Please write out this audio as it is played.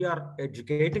are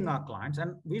educating our clients,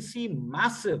 and we see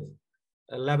massive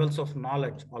levels of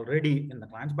knowledge already in the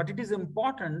clients, but it is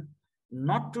important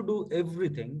not to do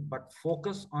everything, but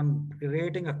focus on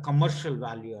creating a commercial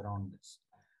value around this.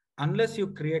 Unless you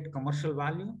create commercial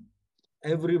value,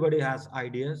 everybody has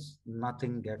ideas,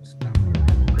 nothing gets done.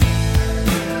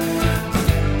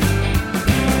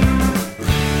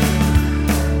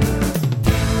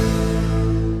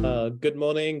 Good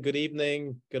morning, good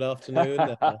evening, good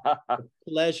afternoon.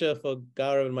 Pleasure for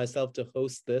Gaurav and myself to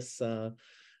host this.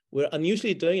 We're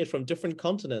unusually doing it from different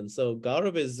continents. So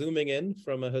Gaurav is zooming in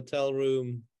from a hotel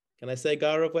room. Can I say,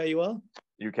 Gaurav, where you are?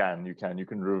 You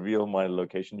can reveal my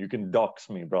location. You can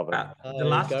dox me, brother. The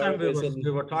last time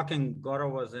we were talking,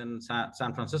 Gaurav was in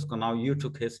San Francisco. Now you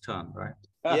took his turn, right?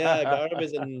 Yeah, Gaurav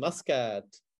is in Muscat,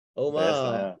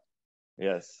 Oman.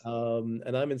 Yes.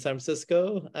 And I'm in San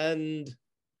Francisco. And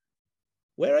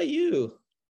where are you?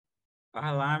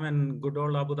 Well, I'm in good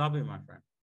old Abu Dhabi, my friend.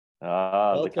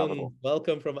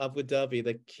 Welcome from Abu Dhabi,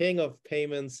 the king of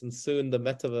payments and soon the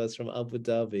metaverse from Abu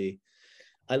Dhabi.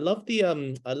 I love the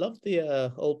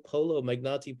old polo,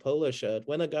 Magnati polo shirt.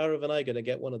 When are Gaurav and I going to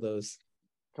get one of those?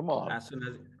 Come on. As soon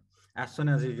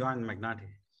as you join Magnati.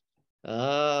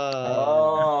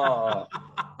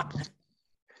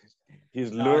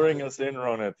 He's luring us in,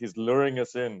 Ronit. He's luring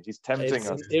us in. He's tempting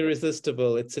us.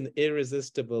 It's an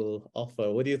irresistible offer.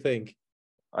 What do you think?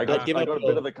 I got a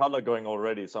bit of the color going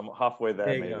already, so I'm halfway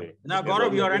there maybe. Now,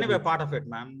 Gaurav, you're anyway part of it,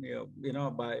 man. You know,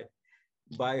 by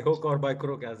hook or by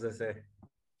crook, as they say.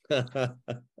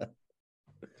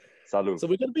 Salud. So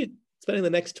we're going to be spending the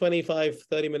next 25,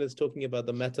 30 minutes talking about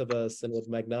the metaverse and what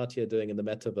Magnati are doing in the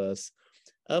metaverse.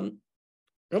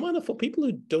 Ramana, for people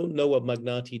who don't know what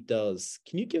Magnati does,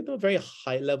 can you give them a very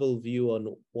high-level view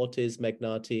on what is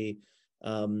Magnati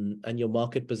and your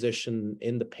market position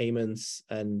in the payments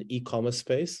and e-commerce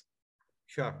space?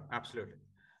 Sure, absolutely.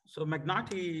 So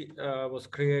Magnati was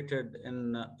created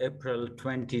in April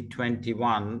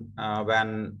 2021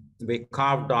 when we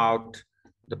carved out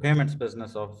the payments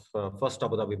business of First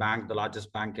Abu Dhabi Bank, the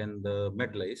largest bank in the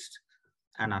Middle East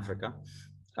and Africa,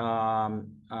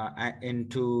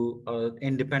 into an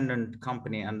independent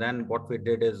company. And then what we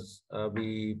did is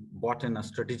we bought in a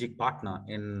strategic partner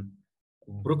in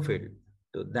Brookfield,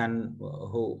 who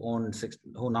now owns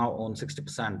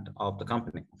 60% of the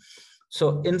company.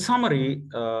 So in summary,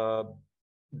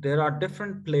 there are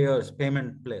different players,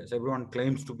 payment players. Everyone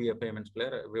claims to be a payments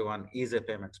player. Everyone is a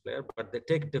payments player, but they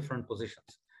take different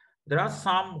positions. There are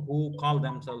some who call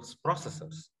themselves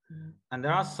processors, and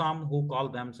there are some who call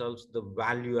themselves the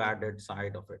value-added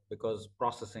side of it, because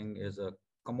processing is a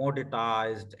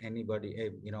commoditized, anybody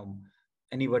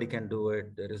can do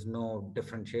it. There is no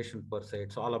differentiation per se.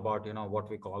 It's all about, what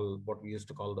we used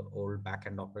to call the old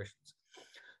back-end operations.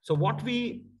 So what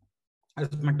we as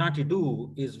Magnati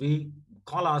do is we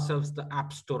call ourselves the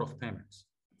App Store of payments.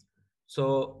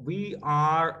 So we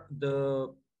have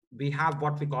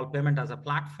what we call payment as a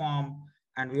platform,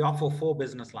 and we offer 4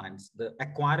 business lines: the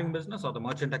acquiring business or the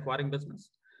merchant acquiring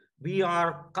business. We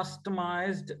are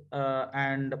customized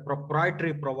and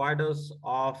proprietary providers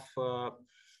of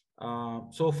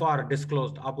so far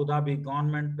disclosed Abu Dhabi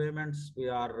government payments. We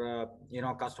are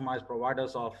customized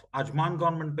providers of Ajman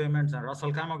government payments and Ras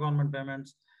Al Khaimah government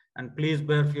payments. And please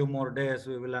bear a few more days.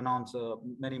 We will announce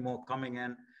many more coming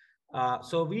in.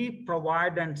 So we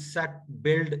provide and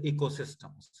build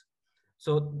ecosystems.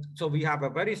 So we have a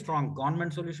very strong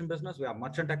government solution business. We have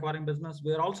merchant acquiring business.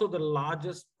 We are also the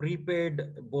largest prepaid,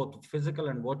 both physical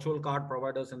and virtual card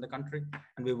providers in the country.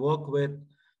 And we work with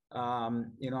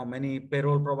many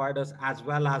payroll providers as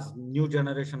well as new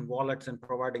generation wallets and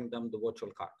providing them the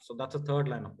virtual card. So that's a third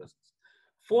line of business.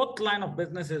 Fourth line of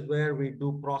business is where we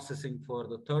do processing for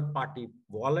the third-party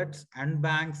wallets and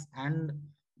banks and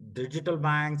digital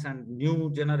banks and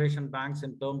new generation banks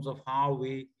in terms of how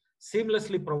we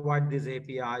seamlessly provide these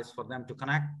APIs for them to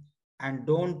connect and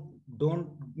don't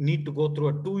need to go through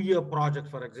a 2-year project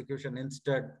for execution.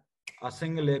 Instead, a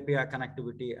single API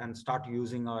connectivity and start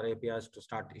using our APIs to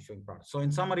start issuing products. So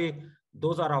in summary,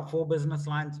 those are our 4 business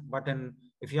lines. But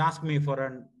if you ask me for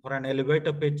an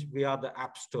elevator pitch, we are the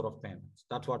App Store of payments.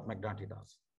 That's what Magnati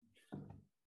does.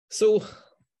 So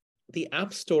the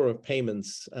App Store of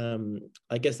payments,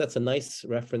 I guess that's a nice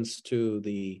reference to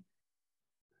the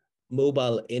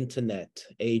mobile internet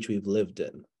age we've lived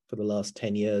in for the last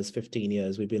 10 years, 15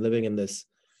 years. We've been living in this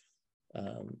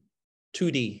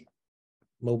 2D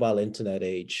mobile internet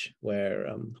age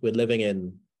where we're living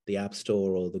in the App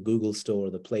Store or the Google Store or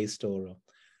the Play Store.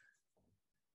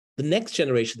 The next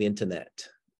generation of the internet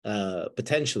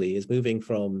potentially is moving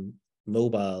from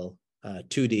mobile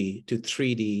 2D to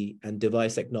 3D and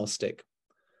device agnostic.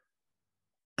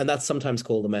 And that's sometimes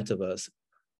called the metaverse.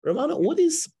 Ramana, what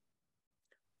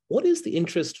is the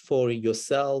interest for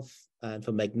yourself and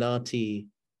for Magnati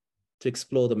to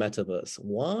explore the metaverse?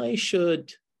 Why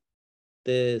should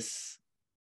this,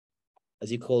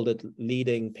 as you called it,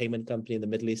 leading payment company in the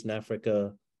Middle East and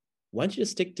Africa, why don't you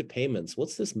just stick to payments?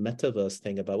 What's this metaverse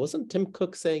thing about? Wasn't Tim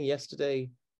Cook saying yesterday?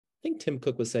 I think Tim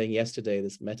Cook was saying yesterday,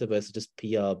 this metaverse is just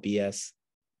PR, BS.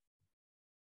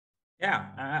 Yeah,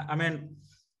 I mean,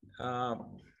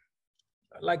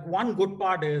 like one good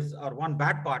part is, or one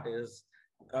bad part is,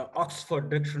 Oxford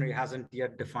Dictionary hasn't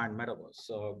yet defined metaverse.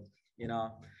 So,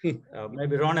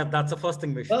 maybe Ronit, that's the first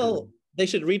thing we should do. They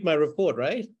should read my report,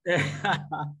 right?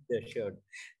 They should.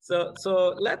 So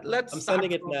let's. I'm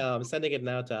sending it now. I'm sending it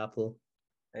now to Apple.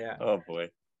 Yeah. Oh boy.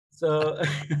 So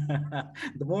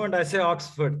the moment I say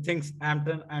Oxford, things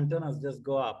antennas just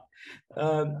go up.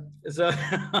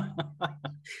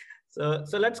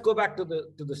 So let's go back to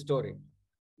the story.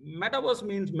 Metaverse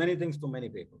means many things to many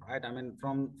people, right? I mean,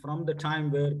 from the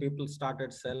time where people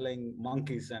started selling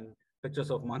monkeys and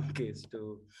pictures of monkeys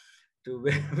to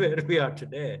where we are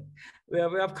today, we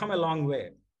have come a long way.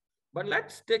 But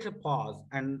let's take a pause.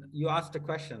 And you asked a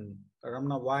question,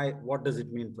 Ramana, what does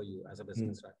it mean for you as a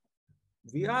business, right?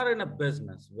 We are in a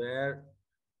business where,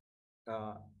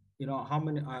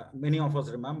 many of us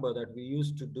remember that we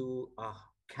used to do a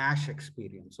cash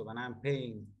experience. So when I'm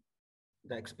paying,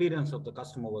 the experience of the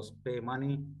customer was pay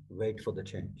money, wait for the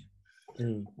change.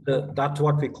 That's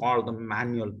what we call the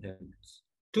manual payments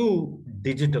to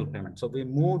digital payments. So we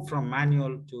moved from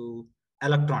manual to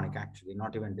electronic, actually,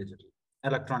 not even digital,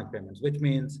 electronic payments, which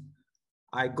means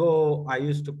I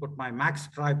used to put my Max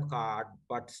Stripe card,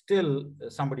 but still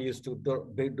somebody used to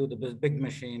do the big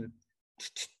machine,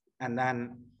 and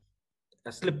then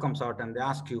a slip comes out and they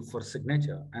ask you for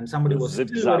signature, and somebody was zip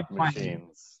still zap verifying,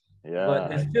 machines. Yeah. but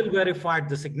they still verified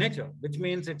the signature, which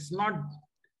means it's not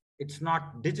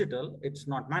digital, it's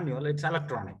not manual, it's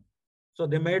electronic. So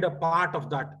they made a part of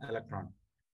that electronic.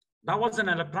 That was an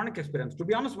electronic experience. To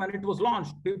be honest, when it was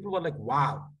launched, people were like,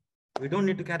 wow, we don't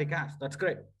need to carry cash. That's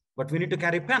great. But we need to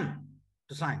carry pen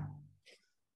to sign.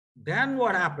 Then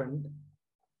what happened?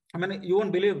 I mean, you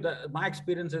won't believe that my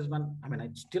experience is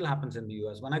it still happens in the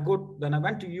US. When I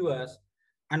went to US,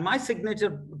 and my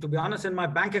signature, to be honest, in my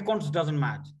bank accounts doesn't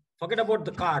match. Forget about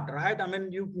the card, right? I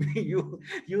mean,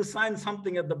 you sign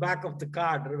something at the back of the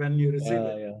card when you receive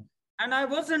it. Yeah. And I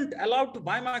wasn't allowed to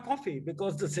buy my coffee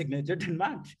because the signature didn't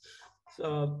match.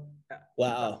 So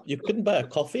wow, you couldn't buy a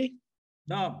coffee?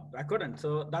 No, I couldn't.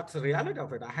 So that's the reality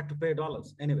of it. I had to pay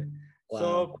dollars anyway. Wow.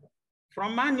 So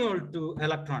from manual to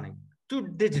electronic to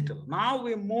digital. Now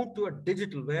we move to a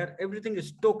digital where everything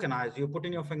is tokenized. You put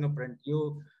in your fingerprint,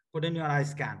 you put in your eye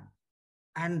scan.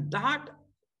 And that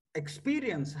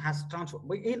experience has transformed.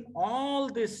 But in all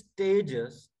these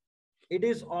stages, it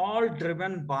is all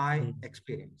driven by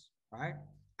experience, right?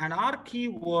 And our key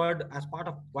word as part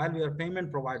of, while we are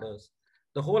payment providers,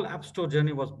 the whole App Store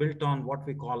journey was built on what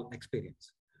we call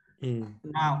experience.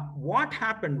 Now, what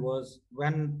happened was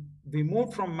when we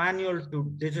moved from manual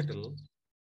to digital,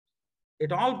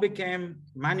 it all became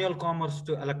manual commerce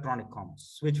to electronic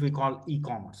commerce, which we call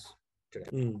e-commerce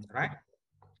today, right?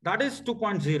 That is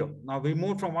 2.0. Now we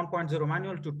moved from 1.0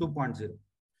 manual to 2.0.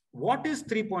 What is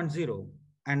 3.0?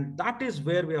 And that is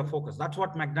where we are focused. That's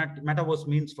what Metaverse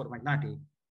means for Magnati,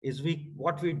 is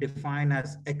what we define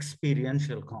as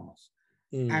experiential commerce.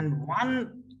 And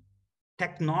one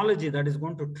technology that is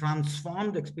going to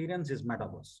transform the experience is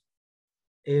Metaverse,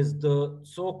 is the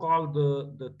so-called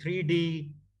the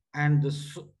 3D and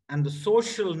the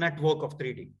social network of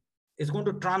 3D is going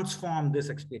to transform this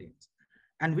experience.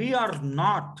 And we are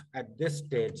not at this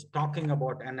stage talking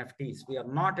about NFTs. We are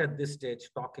not at this stage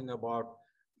talking about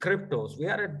cryptos. We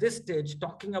are at this stage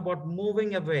talking about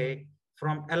moving away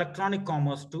from electronic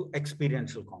commerce to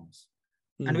experiential commerce.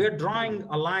 And we are drawing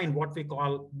a line, what we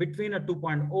call between a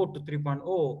 2.0 to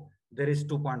 3.0, there is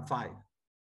 2.5.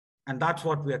 And that's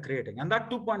what we are creating. And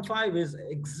that 2.5 is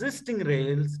existing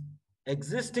rails,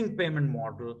 existing payment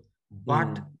model,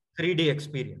 but 3D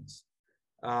experience.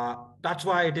 That's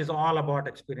why it is all about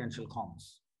experiential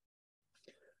commerce.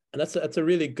 And that's a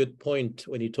really good point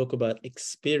when you talk about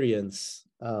experience,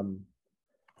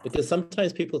 because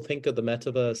sometimes people think of the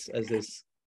metaverse as this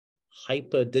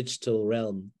hyper digital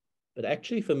realm. But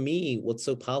actually, for me, what's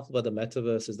so powerful about the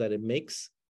metaverse is that it makes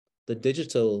the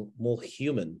digital more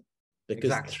human,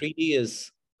 because 3D is,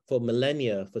 for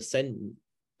millennia, for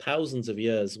thousands of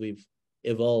years, we've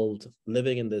evolved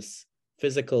living in this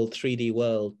physical 3D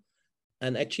world,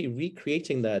 and actually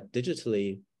recreating that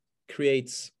digitally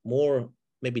creates more,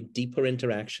 maybe deeper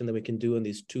interaction that we can do in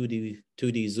these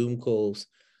 2D Zoom calls.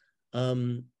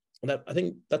 And I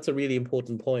think that's a really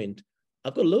important point.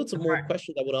 I've got loads of more Right.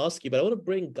 questions I want to ask you, but I want to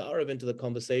bring Gaurav into the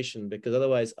conversation because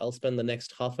otherwise I'll spend the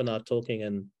next half an hour talking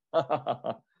and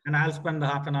I'll spend the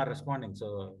half an hour responding.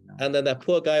 So, and then that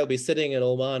poor guy will be sitting in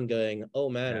Oman going, "Oh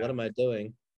man, what am I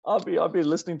doing?" I'll be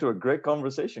listening to a great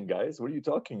conversation, guys. What are you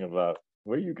talking about?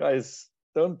 Where you guys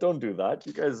don't do that.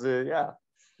 You guys, yeah.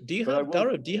 Do you have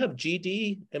Gaurav? Do you have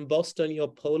GD embossed on your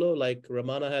polo like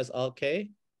Ramana has RK?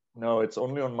 No, it's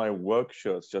only on my work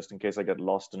shirts, just in case I get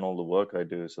lost in all the work I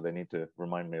do. So they need to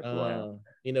remind me of who I am.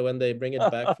 You know, when they bring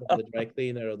it back from the dry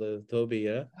cleaner or the Toby,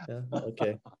 yeah? Yeah,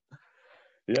 okay.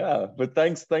 Yeah, but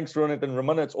thanks, Ronit and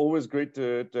Ramana. It's always great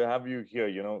to have you here.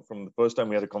 You know, from the first time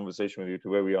we had a conversation with you to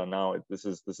where we are now, this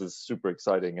is super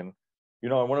exciting. And you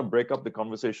know, I want to break up the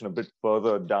conversation a bit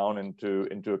further down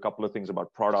into a couple of things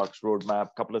about products, roadmap,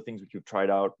 a couple of things which you've tried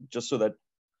out, just so that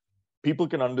people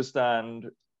can understand.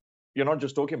 You're not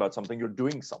just talking about something; you're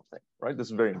doing something, right? This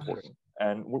is very important.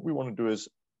 And what we want to do is,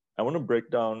 I want to break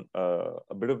down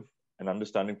a bit of an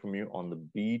understanding from you on the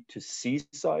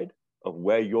B2C side of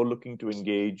where you're looking to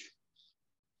engage.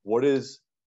 What is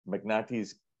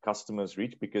Magnati's customers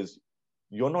reach? Because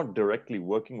you're not directly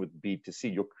working with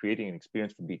B2C, you're creating an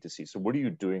experience for B2C. So what are you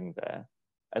doing there?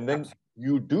 And then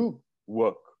you do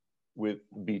work with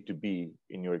B2B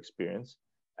in your experience.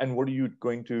 And what are you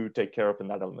going to take care of in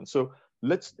that element? So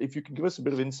if you can give us a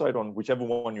bit of insight on whichever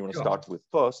one you want to start with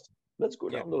first, let's go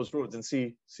down those roads and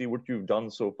see what you've done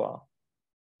so far.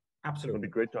 Absolutely. It'll be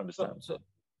great to understand.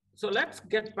 So let's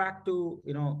get back to,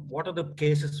 what are the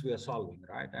cases we are solving,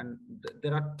 right? And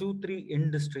there are 2-3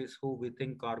 industries who we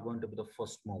think are going to be the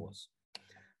first movers.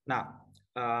 Now,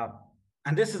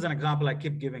 and this is an example I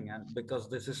keep giving, and because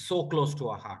this is so close to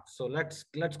our heart. So let's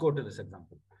go to this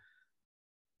example.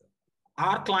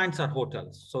 Our clients are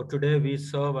hotels. So today we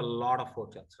serve a lot of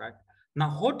hotels, right? Now,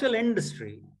 hotel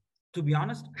industry, to be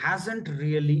honest, hasn't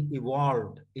really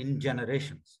evolved in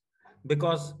generations.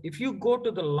 Because if you go to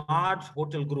the large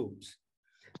hotel groups,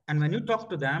 and when you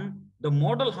talk to them, the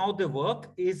model how they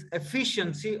work is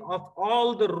efficiency of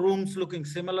all the rooms looking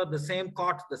similar, the same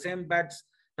cots, the same beds.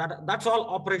 That's all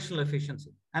operational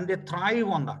efficiency. And they thrive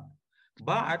on that.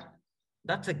 But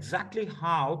that's exactly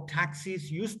how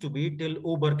taxis used to be till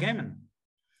Uber came in.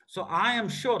 So I am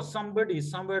sure somebody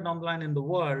somewhere down the line in the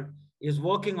world is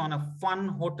working on a fun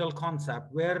hotel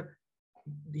concept where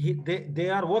they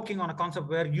are working on a concept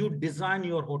where you design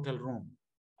your hotel room,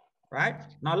 right?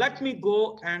 Now, let me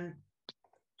go and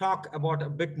talk about a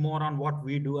bit more on what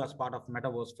we do as part of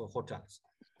Metaverse for hotels.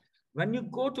 When you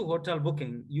go to hotel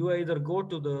booking, you either go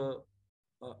to the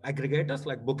aggregators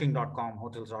like booking.com,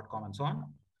 hotels.com, and so on,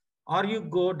 or you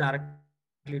go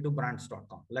directly to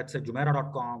brands.com. Let's say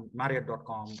Jumeirah.com,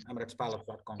 Marriott.com,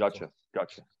 EmiratesPalace.com. Gotcha.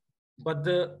 But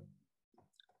the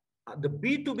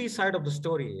B2B side of the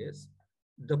story is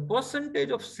the percentage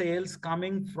of sales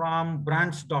coming from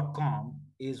brands.com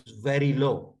is very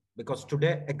low because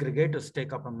today aggregators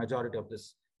take up a majority of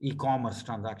this e-commerce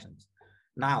transactions.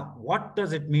 Now, what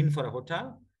does it mean for a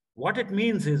hotel? What it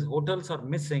means is hotels are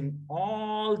missing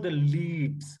all the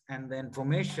leads and the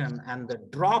information and the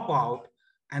dropout,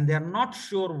 and they're not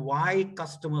sure why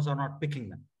customers are not picking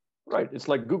them. Right. It's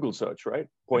like Google search, right?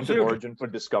 Point of origin for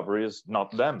discovery is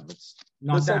not them. It's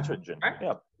not the search engine. Right?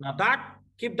 Yeah. Now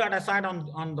keep that aside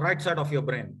on the right side of your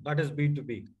brain. That is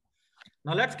B2B.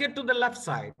 Now let's get to the left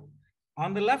side.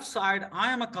 On the left side,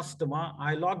 I am a customer.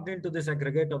 I logged into this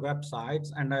aggregator websites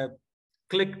and I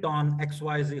clicked on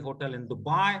XYZ hotel in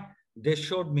Dubai. They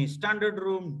showed me standard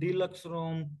room, deluxe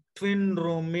room, twin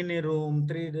room, mini room,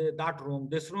 3D, that room,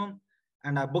 this room,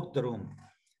 and I booked the room.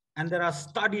 And there are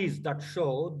studies that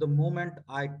show the moment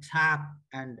I tap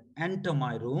and enter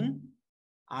my room,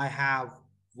 I have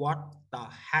what the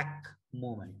heck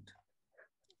moment,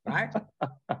 right?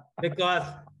 Because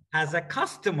as a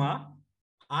customer,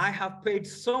 I have paid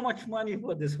so much money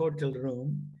for this hotel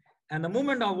room. And the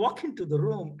moment I walk into the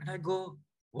room and I go,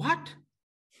 what?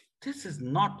 This is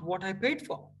not what I paid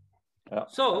for. Yeah.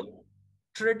 So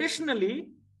traditionally,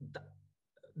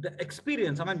 the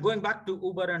experience, I mean, going back to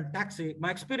Uber and taxi,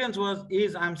 my experience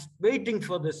is I'm waiting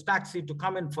for this taxi to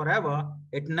come in forever.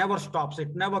 It never stops.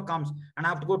 It never comes. And I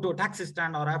have to go to a taxi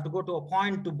stand or I have to go to a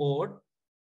point to board.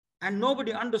 And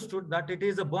nobody understood that it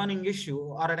is a burning issue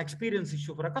or an experience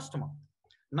issue for a customer.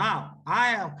 Now, I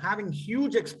am having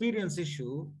huge experience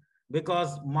issue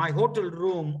because my hotel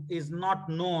room is not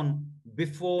known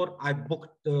before I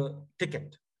booked the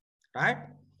ticket, right?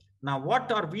 Now,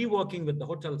 what are we working with the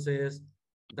hotels is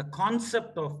the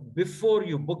concept of before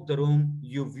you book the room,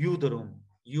 you view the room,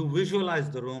 you visualize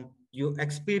the room, you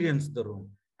experience the room.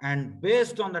 And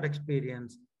based on that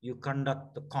experience, you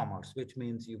conduct the commerce, which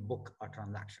means you book a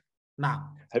transaction. Now,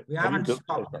 we have you haven't built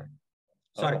stopped that? there.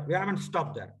 Sorry, Oh. we haven't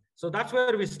stopped there. So that's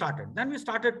where we started. Then we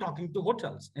started talking to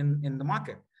hotels in the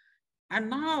market. And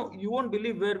now you won't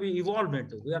believe where we evolved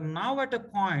into. We are now at a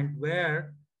point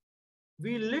where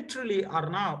we literally are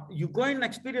now, you go and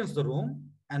experience the room,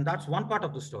 and that's one part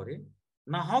of the story.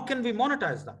 Now, how can we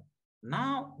monetize that?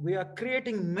 Now we are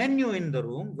creating menu in the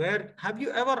room where, have you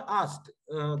ever asked,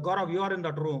 Gaurav, you are in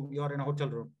that room, you are in a hotel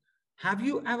room. Have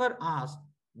you ever asked,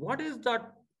 what is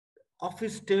that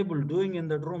office table doing in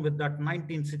that room with that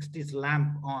 1960s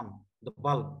lamp on, the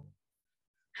bulb?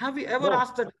 Have you ever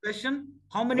asked that question?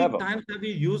 How many times have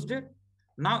you used it?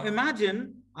 Now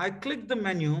imagine I click the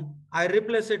menu, I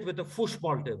replace it with a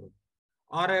foosball table,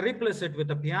 or I replace it with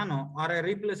a piano, or I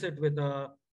replace it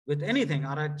with anything,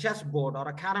 or a chess board, or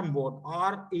a carom board,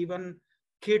 or even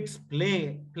kids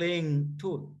playing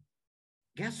tool.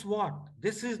 Guess what?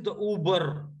 This is the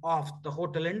Uber of the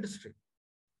hotel industry.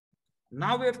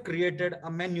 Now we have created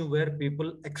a menu where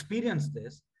people experience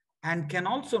this and can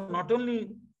also not only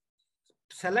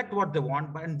select what they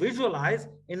want, but and visualize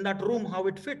in that room how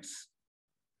it fits.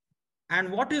 And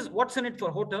what's in it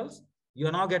for hotels?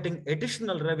 You're now getting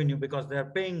additional revenue because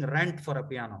they're paying rent for a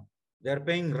piano. They're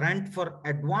paying rent for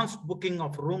advanced booking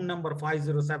of room number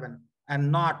 507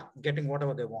 and not getting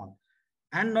whatever they want.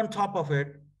 And on top of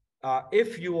it,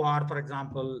 if you are, for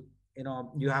example,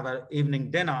 you have an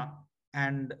evening dinner,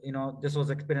 and this was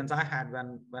experience I had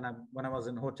when I was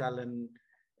in hotel in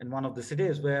one of the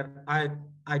cities where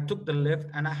I took the lift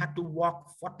and I had to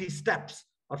walk 40 steps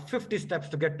or 50 steps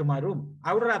to get to my room.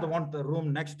 I would rather want the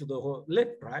room next to the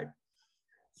lift, right?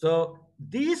 So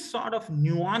these sort of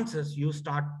nuances, you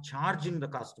start charging the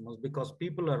customers because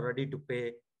people are ready to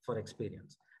pay for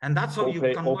experience. And that's how you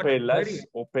convert.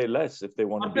 Or pay less if they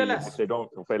want to be, if they don't,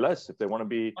 or pay less if they want to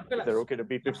be, if they're okay to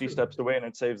be 50 steps away and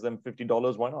it saves them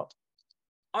 $50, why not?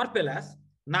 Or pay less.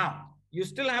 Now, you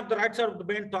still have the right side of the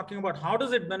brain talking about how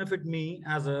does it benefit me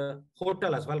as a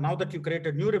hotel as well, now that you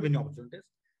created new revenue opportunities.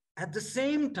 At the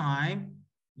same time,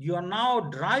 you are now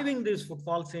driving these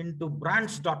footfalls into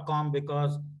brands.com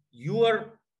because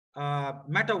your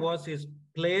metaverse is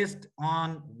placed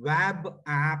on web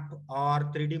app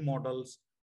or 3D models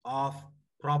of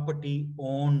property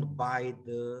owned by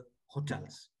the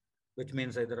hotels, which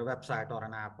means either a website or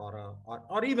an app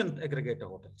or even aggregator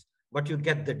hotels, but you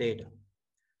get the data.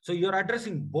 So you're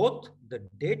addressing both the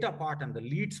data part and the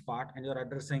leads part, and you're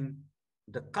addressing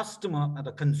the customer and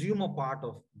the consumer part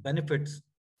of benefits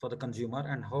for the consumer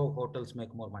and how hotels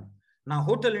make more money. Now,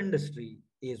 hotel industry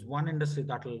is one industry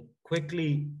that will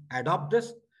quickly adopt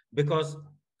this because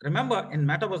remember, in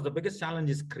Metaverse, the biggest challenge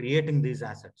is creating these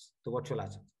assets, the virtual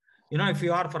assets. If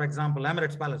you are, for example,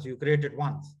 Emirates Palace, you create it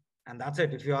once and that's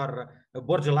it. If you are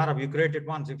Burj Al Arab, you create it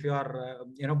once. If you are,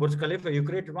 Burj Khalifa, you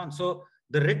create it once. So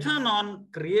the return on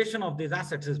creation of these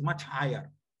assets is much higher.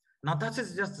 Now, that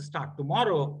is just the start.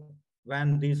 Tomorrow,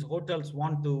 when these hotels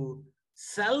want to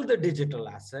sell the digital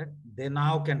asset, they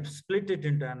now can split it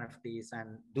into NFTs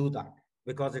and do that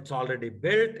because it's already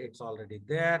built, it's already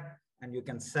there, and you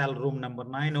can sell room number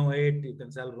 908, you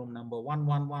can sell room number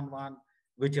 1111,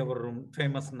 whichever room,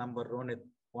 famous number Ronit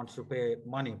wants to pay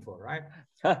money for, right?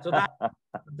 So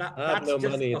that's no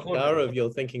just money. Gaurav, you're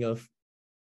thinking of.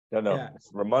 No,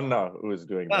 it's Ramana who is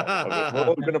doing that. We're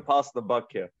all going to pass the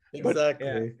buck here.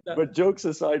 Exactly. But jokes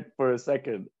aside for a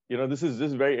second, this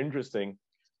is very interesting.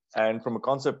 And from a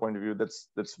concept point of view, that's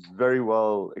very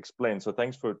well explained. So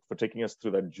thanks for taking us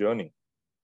through that journey.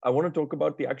 I want to talk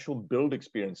about the actual build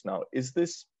experience now. Is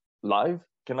this live?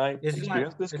 Can I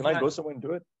experience this? Can I go somewhere and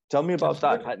do it? Tell me about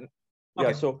that. Yeah,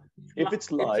 okay. So if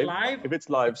it's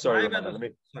live, sorry, Ramana, let me,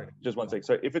 just one sec.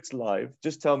 Sorry, if it's live,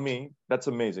 just tell me, that's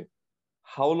amazing.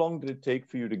 How long did it take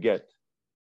for you to get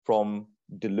from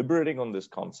deliberating on this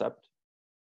concept,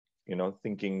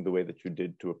 thinking the way that you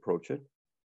did to approach it?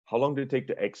 How long did it take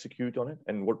to execute on it?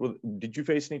 And did you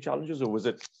face any challenges or was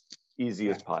it easy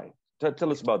as pie?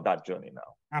 Tell us about that journey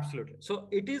now. Absolutely. So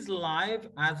it is live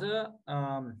as a,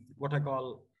 what I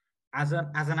call as an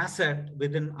asset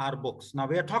within our books. Now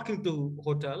we are talking to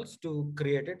hotels to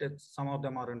create it. Some of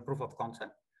them are in proof of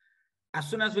concept. As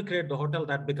soon as we create the hotel,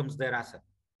 that becomes their asset,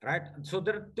 right? So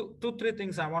there are three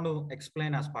things I want to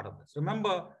explain as part of this.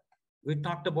 Remember, we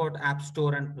talked about app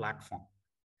store and platform.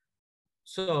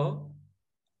 So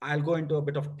I'll go into a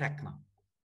bit of tech now.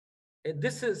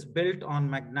 This is built on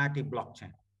Magnati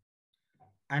blockchain.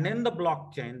 And in the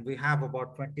blockchain, we have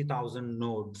about 20,000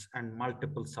 nodes and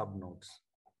multiple subnodes.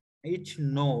 Each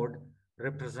node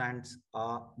represents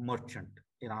a merchant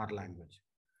in our language.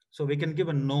 So we can give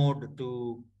a node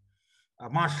to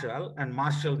Marshall, and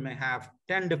Marshall may have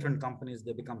 10 different companies,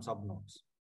 they become subnodes,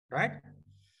 right?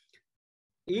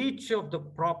 Let's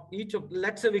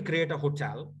say we create a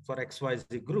hotel for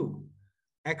XYZ group.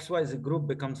 XYZ group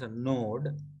becomes a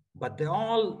node, but they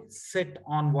all sit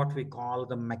on what we call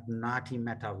the Magnati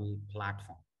Metaverse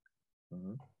platform.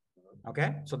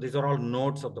 Okay, so these are all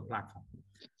nodes of the platform.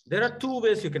 There are two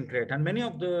ways you can create, and many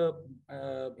of the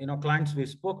clients we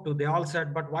spoke to, they all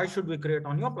said, but why should we create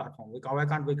on your platform? Why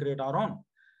can't we create our own?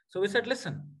 So we said,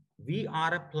 listen, we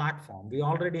are a platform. We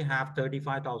already have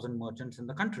 35,000 merchants in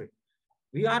the country.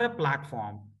 We are a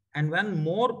platform. And when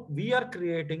more we are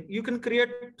creating, you can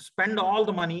spend all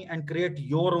the money and create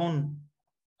your own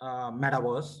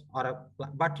metaverse,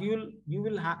 but you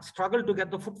will struggle to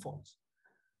get the footfalls.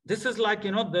 This is like,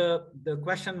 the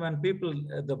question when people,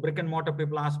 the brick and mortar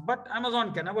people ask, but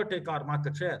Amazon can never take our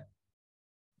market share.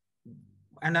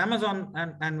 And Amazon,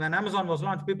 and when Amazon was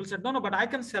launched, people said, no, but I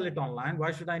can sell it online.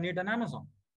 Why should I need an Amazon?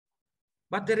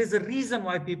 But there is a reason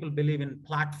why people believe in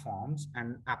platforms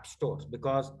and app stores,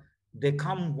 because they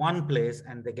come one place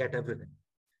and they get everything.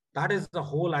 That is the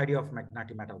whole idea of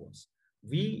Magnati Metaverse.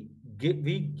 We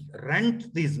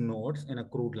rent these nodes in a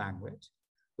crude language,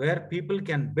 where people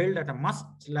can build at a much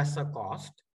lesser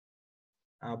cost,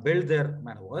 build their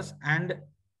metaverse. And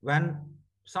when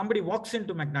somebody walks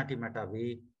into Magnati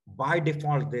Metaverse, by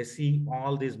default, they see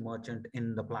all these merchants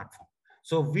in the platform.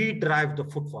 So we drive the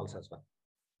footfalls as well,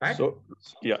 right? So,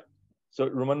 yeah. So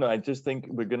Ramana, I just think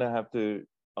we're going to have to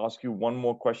ask you one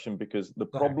more question, because the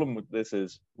problem with this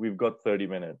is we've got 30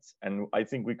 minutes and I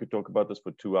think we could talk about this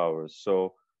for 2 hours.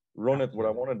 So Ronit, what I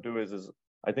want to do is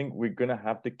I think we're going to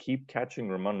have to keep catching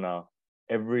Ramana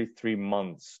every 3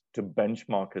 months to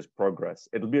benchmark his progress.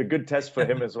 It'll be a good test for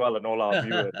him as well and all our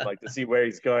viewers, like to see where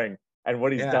he's going and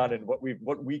what he's done and what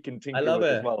we can tinker with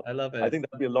as well. I love it. I think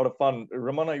that'd be a lot of fun.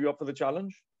 Ramana, are you up for the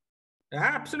challenge?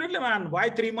 Absolutely, man. Why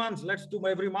 3 months? Let's do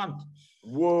every month.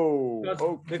 Whoa.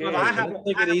 Because I have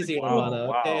take it easy,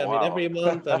 Ramana. Okay, I mean, every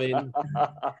month. I mean,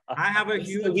 I have a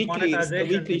huge monetization.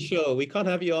 It's a weekly show. We can't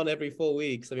have you on every 4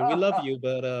 weeks. I mean, we love you,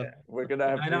 but we're gonna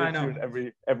have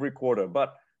to every quarter.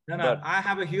 But I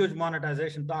have a huge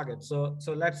monetization target. So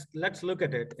let's look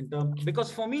at it in terms,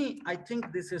 because for me, I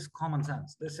think this is common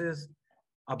sense. This is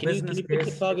a business case. Can you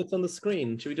put the targets on the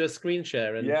screen? Should we do a screen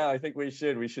share? And yeah, I think we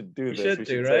should. We should do this. We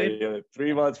should right? Say,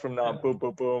 3 months from now, boom,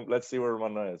 boom, boom. Let's see where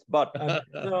Ramana is. But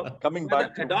coming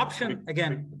back to adoption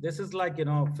again, this is like,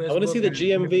 Facebook. I want to see the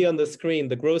GMV on the screen,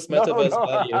 the gross metaverse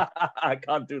value. I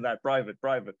can't do that. Private.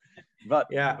 But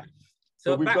yeah.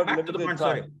 So we've got back to the point.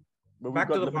 Sorry. Back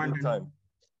to the point.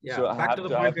 Yeah. So back to the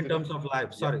point in terms of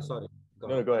live. Sorry.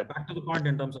 Go ahead. Back to the point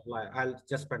in terms of live. I'll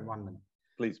just spend 1 minute.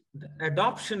 Please. The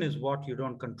adoption is what you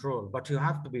don't control, but you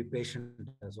have to be patient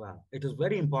as well. It is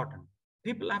very important.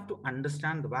 People have to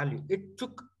understand the value. It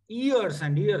took years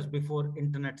and years before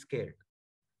internet scaled.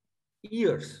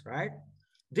 Years, right?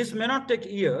 This may not take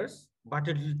years, but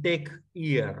it will take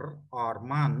year or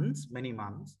months, many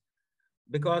months,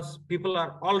 because people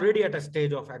are already at a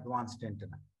stage of advanced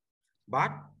internet.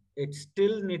 But it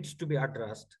still needs to be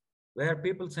addressed, where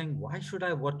people saying, why should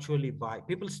I virtually buy?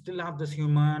 People still have this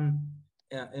human,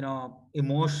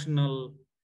 emotional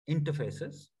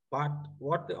interfaces, but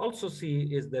what they also see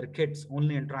is their kids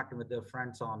only interacting with their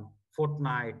friends on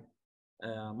Fortnite,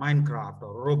 Minecraft,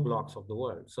 or Roblox of the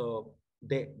world. So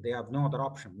they have no other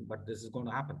option, but this is going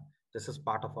to happen. This is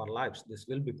part of our lives. This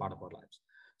will be part of our lives.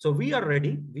 So we are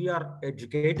ready. We are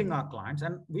educating our clients,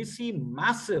 and we see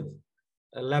massive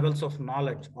levels of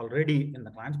knowledge already in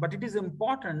the clients, but it is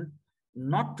important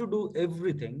not to do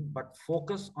everything, but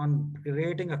focus on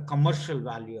creating a commercial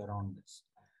value around this.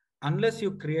 Unless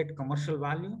you create commercial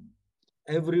value,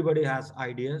 everybody has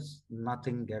ideas,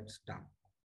 nothing gets done.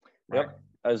 Right? Yep.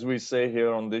 As we say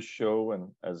here on this show, and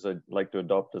as I like to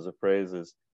adopt as a phrase,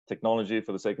 is technology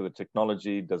for the sake of the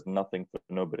technology does nothing for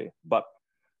nobody. But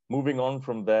moving on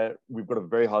from there, we've got a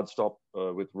very hard stop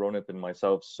with Ronit and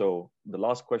myself. So the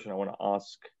last question I want to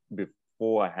ask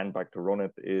before I hand back to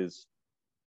Ronit is,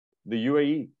 the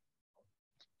UAE,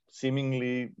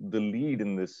 seemingly the lead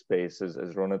in this space, as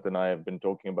Ronit and I have been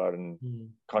talking about and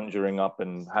conjuring up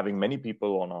and having many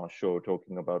people on our show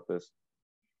talking about this.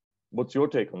 What's your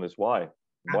take on this? Why?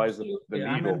 Absolutely. Why is it the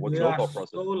lead, or what's your thought process?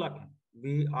 So lucky.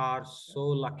 We are so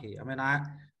lucky. I mean,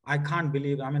 I can't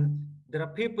believe, there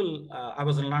are people, I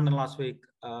was in London last week,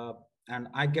 and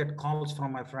I get calls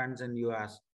from my friends in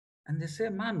US, and they say,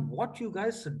 man, what you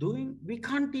guys are doing, we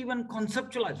can't even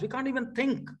conceptualize, we can't even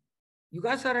think. You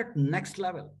guys are at next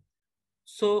level.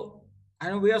 So I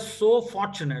know we are so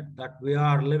fortunate that we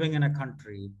are living in a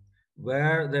country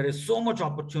where there is so much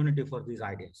opportunity for these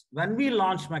ideas. When we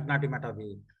launched Magnati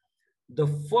Metaverse, the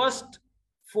first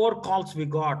 4 calls we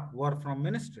got were from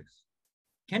ministries.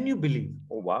 Can you believe?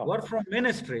 Oh, wow. Were from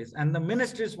ministries, and the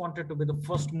ministries wanted to be the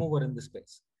first mover in the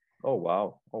space. Oh,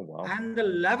 wow. Oh, wow. And the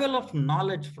level of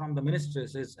knowledge from the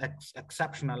ministries is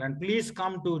exceptional. And please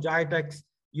come to GITEX.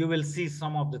 You will see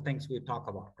some of the things we talk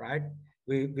about, right?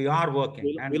 We are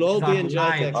working. We'll all be in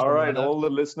GITEX. All right, all the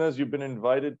listeners, you've been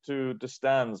invited to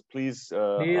stands. Please,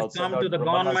 I'll come to the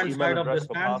government side of the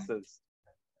stands.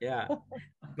 Yeah,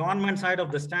 government side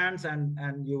of the stands,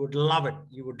 and you would love it.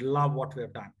 You would love what we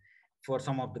have done for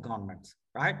some of the governments,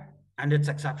 right? And it's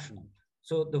exceptional.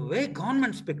 So the way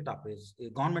government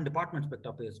departments picked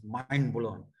up is mind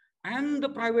blowing. And the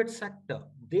private sector,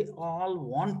 they all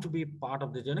want to be part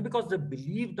of the journey because they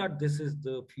believe that this is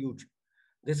the future.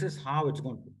 This is how it's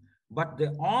going to be. But they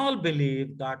all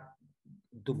believe that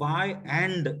Dubai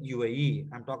and UAE,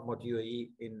 I'm talking about UAE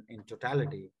in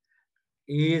totality,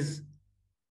 is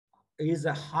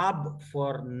a hub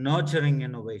for nurturing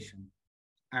innovation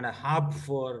and a hub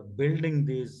for building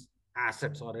these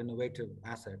assets or innovative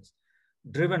assets,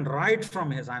 driven right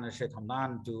from His Highness Sheikh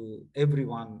Hamdan to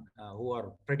everyone who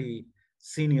are pretty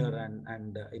senior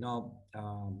and the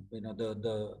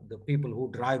people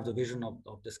who drive the vision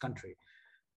of this country.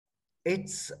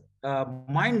 It's a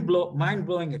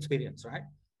mind-blowing experience, right?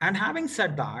 And having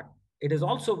said that, it is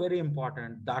also very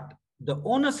important that the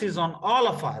onus is on all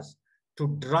of us to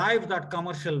drive that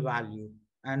commercial value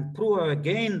and prove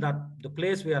again that the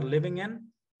place we are living in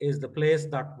is the place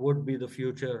that would be the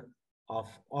future of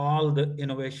all the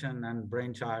innovation and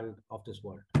brainchild of this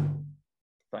world.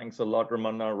 Thanks a lot,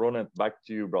 Ramana. Ronit, back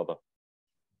to you, brother.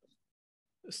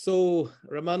 So,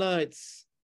 Ramana, it's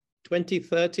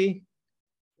 2030.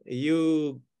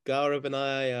 You, Gaurav, and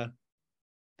I are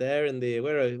there in the,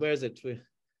 where is it?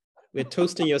 We're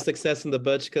toasting your success in the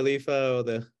Burj Khalifa or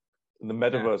the... In the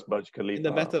Metaverse, Burj Khalifa. In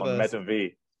the Metaverse. On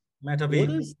Meta-V.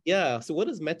 Meta-V. So what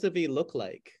does Meta-V look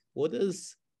like? What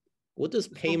does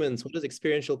payments, what does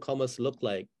experiential commerce look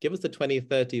like? Give us the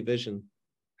 2030 vision.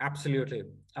 Absolutely.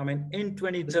 I mean, in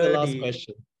 2030, this is the last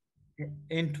question.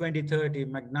 In 2030,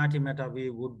 Magnati Meta-V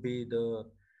would be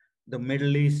the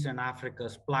Middle East and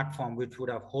Africa's platform, which would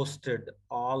have hosted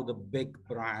all the big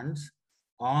brands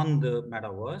on the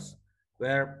Metaverse,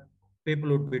 where people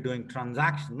would be doing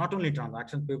transactions, not only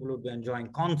transactions, people would be enjoying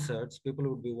concerts, people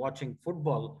would be watching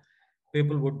football,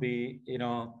 people would be,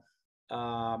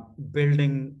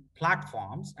 building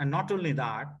platforms. And not only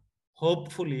that,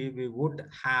 hopefully we would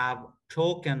have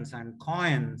tokens and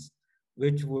coins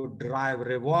which would drive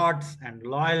rewards and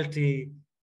loyalty,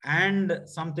 and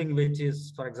something which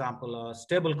is, for example, a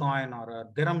stable coin or a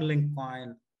dirham linked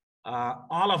coin,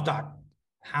 all of that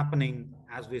happening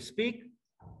as we speak,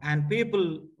 and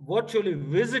people virtually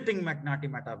visiting Magnati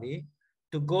Meta-V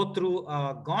to go through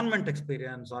a government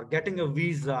experience or getting a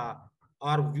visa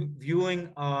or viewing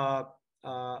a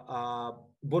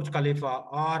Burj Khalifa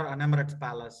or an Emirates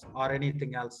Palace or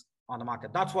anything else on the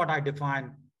market. That's what I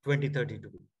define 2030 to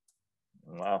be.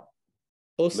 Wow.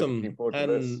 Awesome.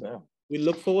 And we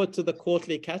look forward to the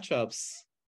quarterly catch-ups.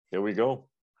 Here we go.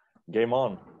 Game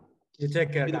on. You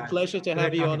take care, It's been a pleasure to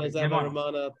have you on, Azama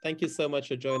Ramana. Thank you so much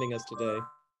for joining us today.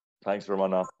 Thanks,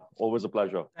 Ramana. Always a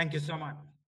pleasure. Thank you so much.